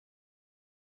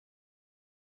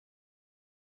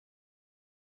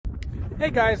Hey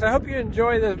guys, I hope you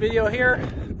enjoy this video here,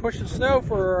 pushing snow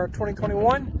for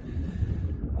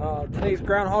 2021. Today's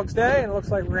Groundhog's Day, and it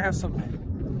looks like we're gonna have a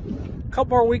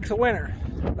couple more weeks of winter,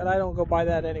 but I don't go by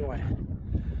that anyway.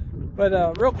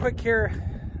 But real quick here,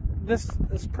 this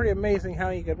is pretty amazing how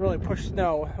you can really push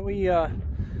snow.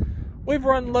 We've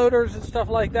run loaders and stuff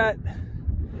like that,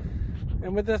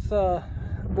 and with this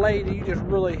blade, you just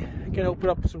really can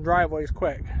open up some driveways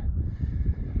quick.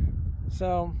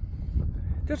 So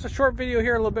just a short video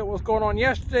here, a little bit what was going on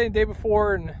yesterday, the day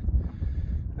before, and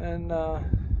a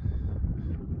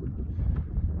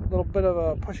little bit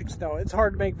of pushing snow. It's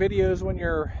hard to make videos when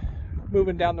you're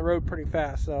moving down the road pretty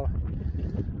fast. So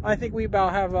I think we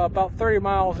have about 30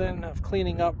 miles in of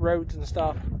cleaning up roads and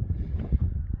stuff.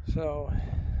 So,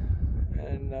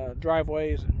 and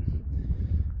driveways,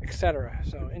 etc.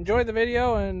 So enjoy the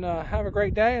video and have a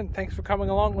great day, and thanks for coming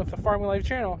along with the Farming Life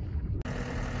channel.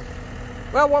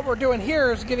 Well, what we're doing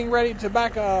here is getting ready to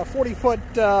back a 40-foot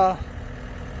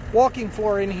walking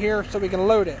floor in here so we can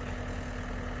load it.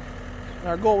 And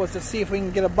our goal was to see if we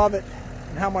can get above it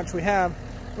and how much we have.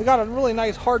 We got a really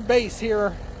nice hard base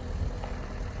here.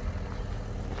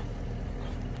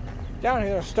 Down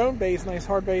here, a stone base, nice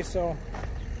hard base. So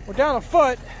we're down a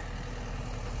foot.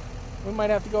 We might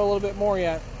have to go a little bit more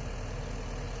yet.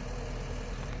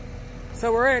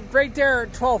 So we're at right there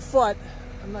at 12 foot.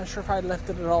 I'm not sure if I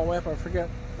lifted it all the way up, I forget.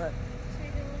 But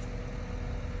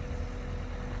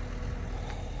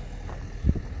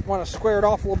want to square it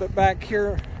off a little bit back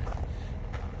here.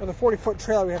 With a 40-foot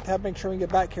trailer, we have to make sure we can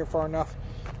get back here far enough.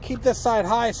 Keep this side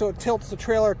high so it tilts the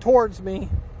trailer towards me,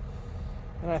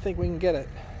 and I think we can get it.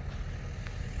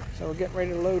 So we're getting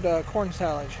ready to load corn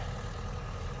silage.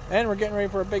 And we're getting ready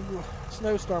for a big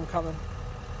snowstorm coming.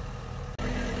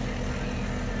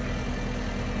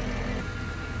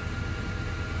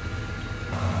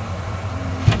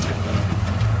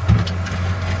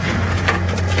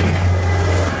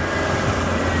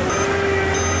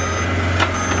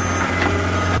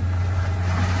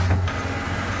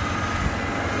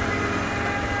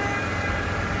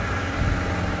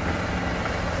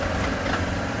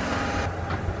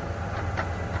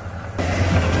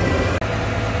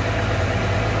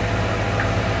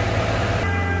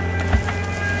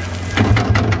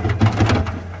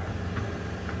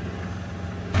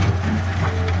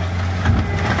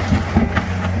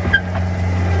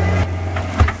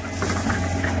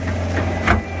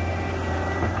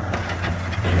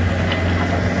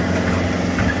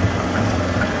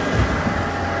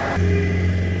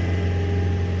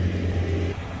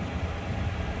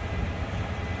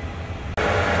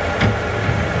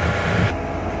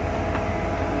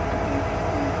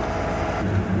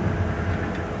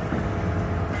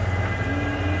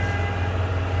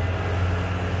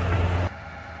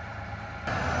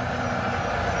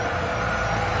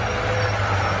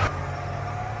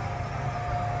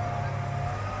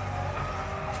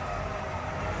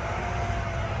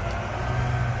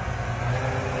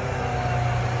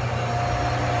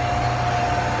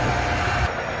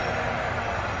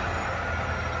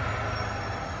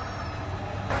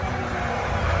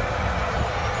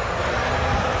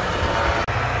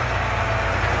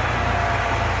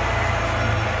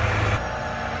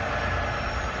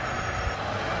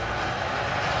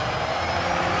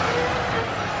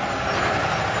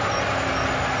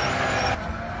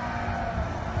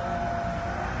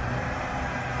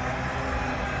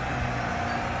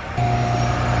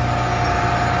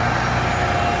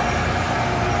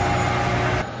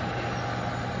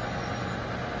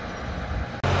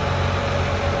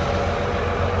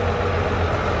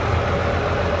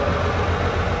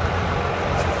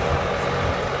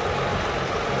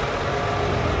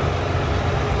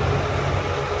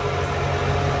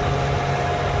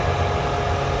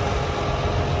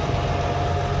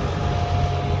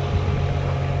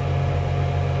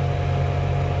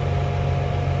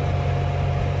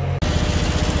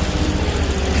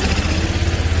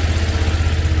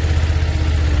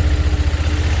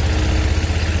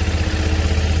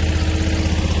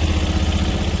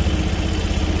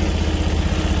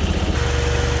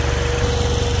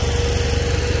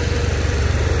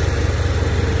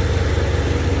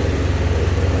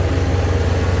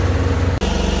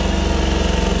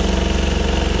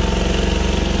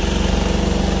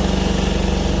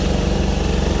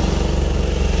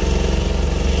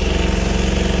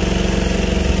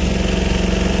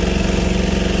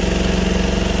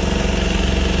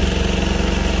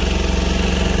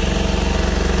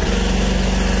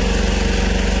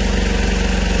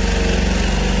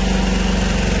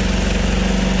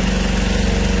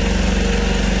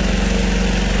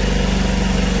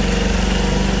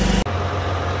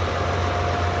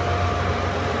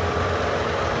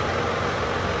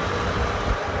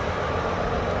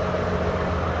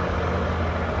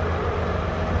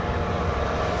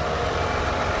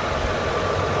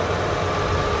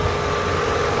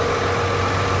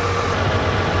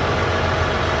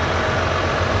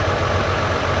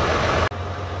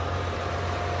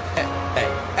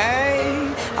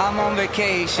 I'm on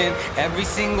vacation every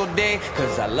single day,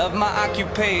 cause I love my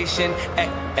occupation. Hey,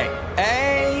 hey,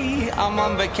 hey, I'm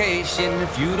on vacation.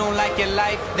 If you don't like your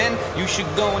life, then you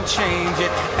should go and change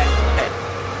it. Hey, hey.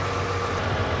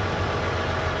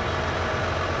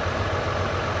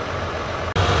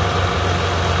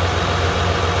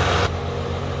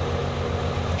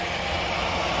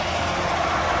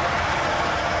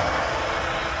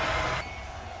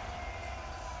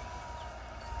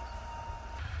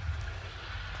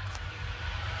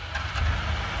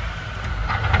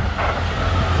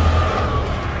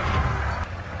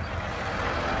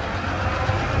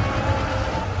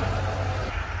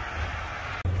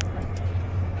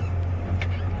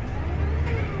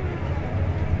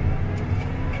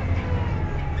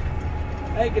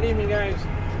 Hey, good evening, guys.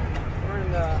 We're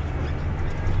in the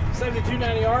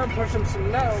 7290R pushing some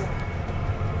snow.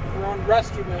 We're on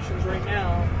rescue missions right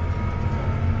now.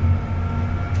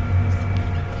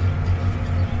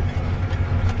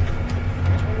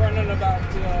 We're running about,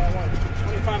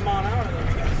 25 mile an hour there,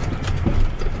 I guess.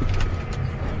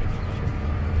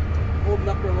 Holding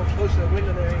up real close to the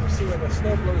window there, you can see where the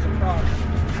snow blows across.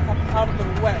 Up out of the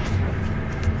wet.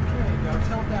 There you go,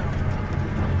 tilt down.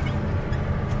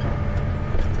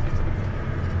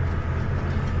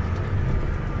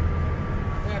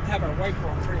 Have our wiper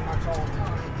on pretty much all the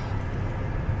time.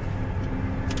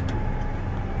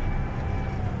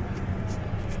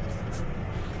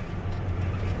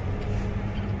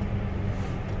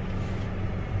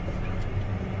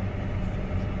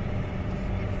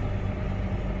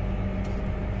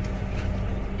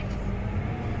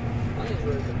 These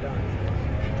roads are done.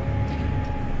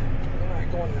 We're not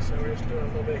going this way, we're just doing a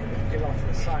little bit to get off to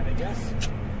the side, I guess.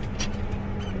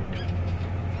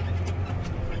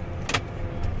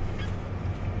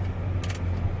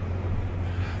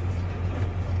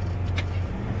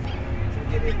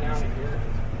 Get it down here.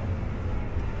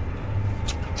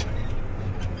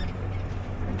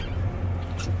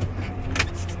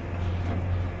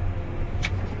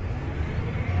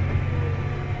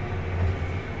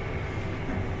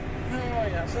 Oh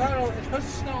yeah, so it's supposed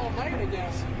to snow all night, I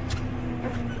guess.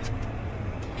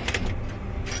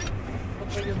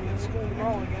 Looks like it's school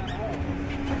tomorrow again.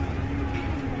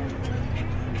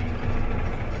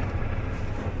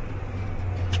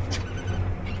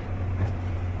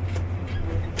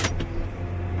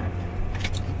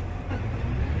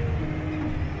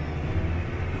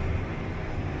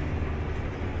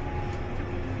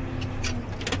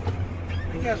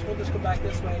 I guess we'll just go back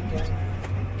this way again.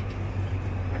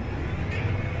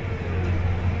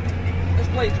 This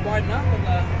blade's wide enough and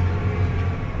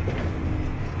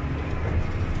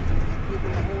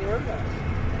moving the whole road back.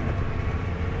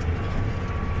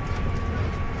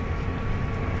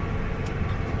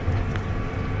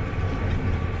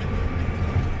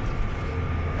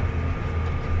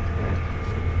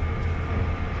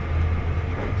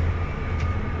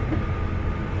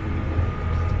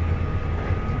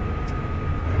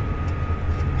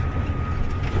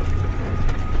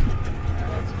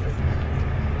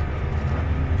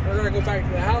 We're going to go back to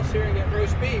the house here and get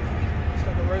roast beef.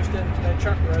 Instead of roasting that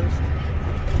chuck roast.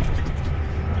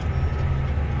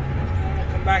 And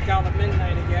we'll come back out at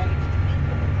midnight again.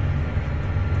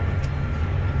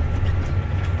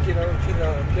 Get over to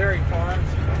the dairy farms,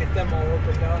 get them all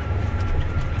opened up.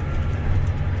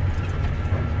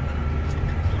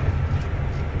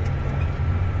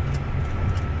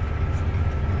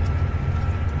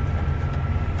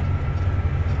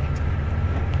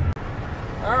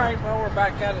 Alright, well, we're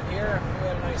back at it here. We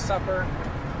had a nice supper.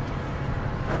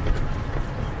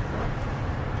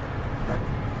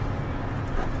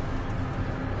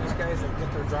 These guys that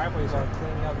get their driveways all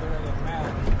cleaned up, they're going to get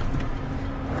mad.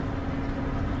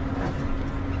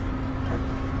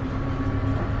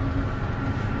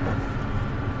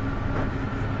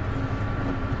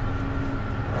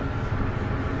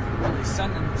 Really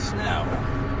sending the snow.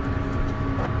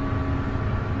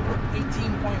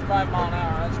 18.5 mile an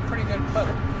hour. That's a pretty good clip.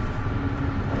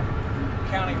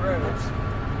 County roads.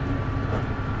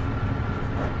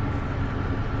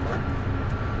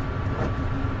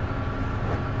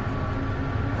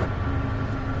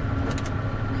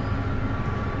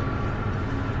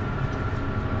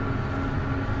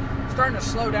 Starting to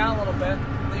slow down a little bit.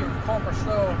 They were calling for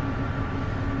slow.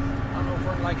 I don't know if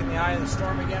we're like in the eye of the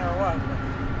storm again or what.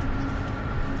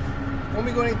 But when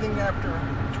we go anything after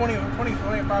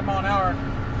 25 mile an hour,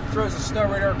 throws the snow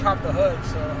right over top of the hood,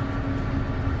 so.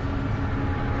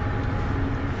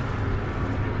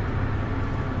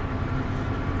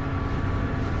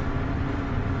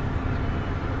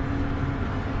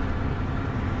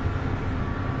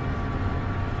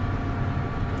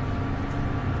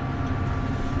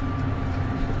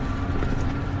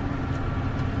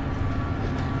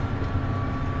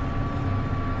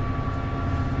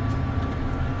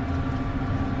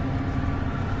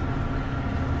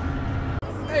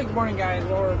 Hey, good morning, guys.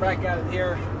 Well, we're back at it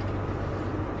here.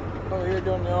 Over here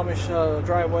doing the Amish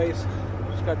driveways.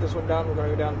 Just got this one done. We're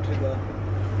going to go down to the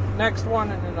next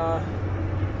one, and then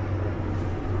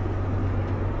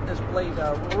this blade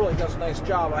really does a nice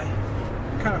job. I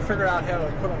kind of figured out how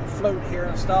to put on a float here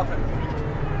and stuff, and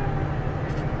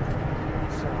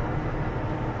so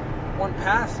one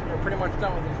pass, and you're pretty much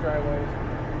done with these driveways.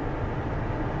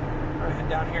 I'm going to head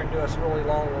down here and do us a really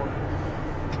long one.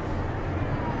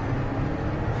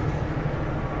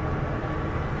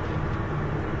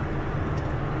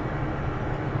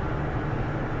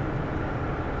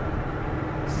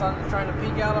 Sun's trying to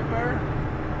peek out up there.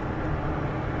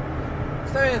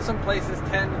 Still in some places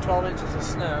 10 to 12 inches of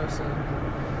snow, so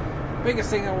the biggest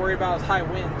thing I worry about is high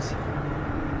winds.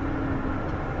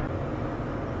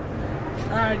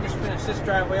 Alright, just finished this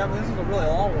driveway up. This is a really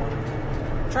long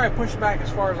one. Try to push back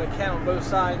as far as I can on both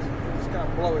sides. It's going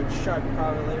to blow it shut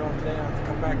probably later on today. I have to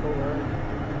come back over.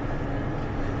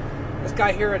 This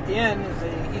guy here at the end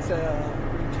he's a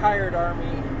retired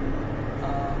Army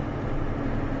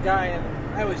guy, and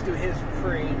I always do his for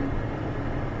free.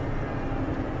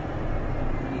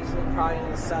 He's probably in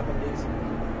his 70s.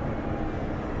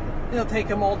 It'll take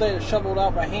him all day to shovel it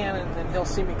out by hand, and then he'll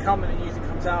see me coming and he usually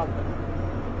comes out, but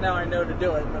now I know to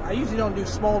do it. But I usually don't do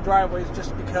small driveways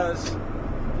just because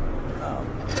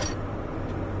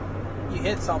you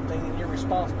hit something and you're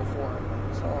responsible for it.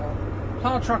 So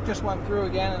plow truck just went through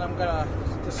again, and I'm gonna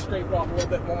just scrape it off a little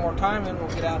bit one more time, and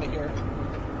we'll get out of here.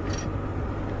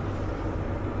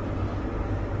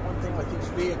 With these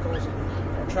vehicles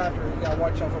or tractor, you gotta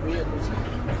watch out for vehicles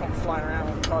that come flying around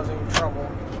and causing trouble.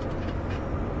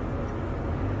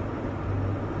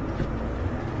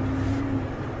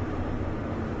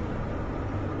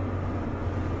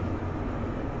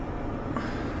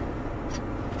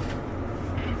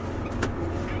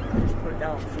 Just put it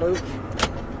down on float.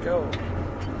 Go.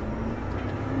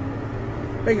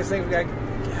 Biggest thing, we gotta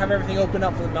have everything open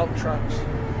up for the milk trucks.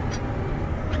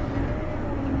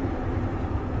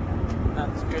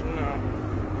 That's good enough.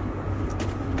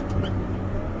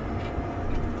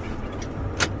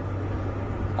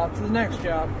 Off to the next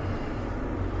job.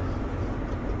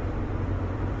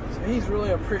 So he's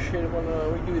really appreciative when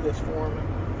we do this for him.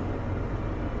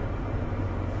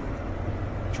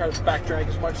 Try to back drag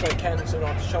as much as I can so I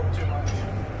don't have to shovel too much.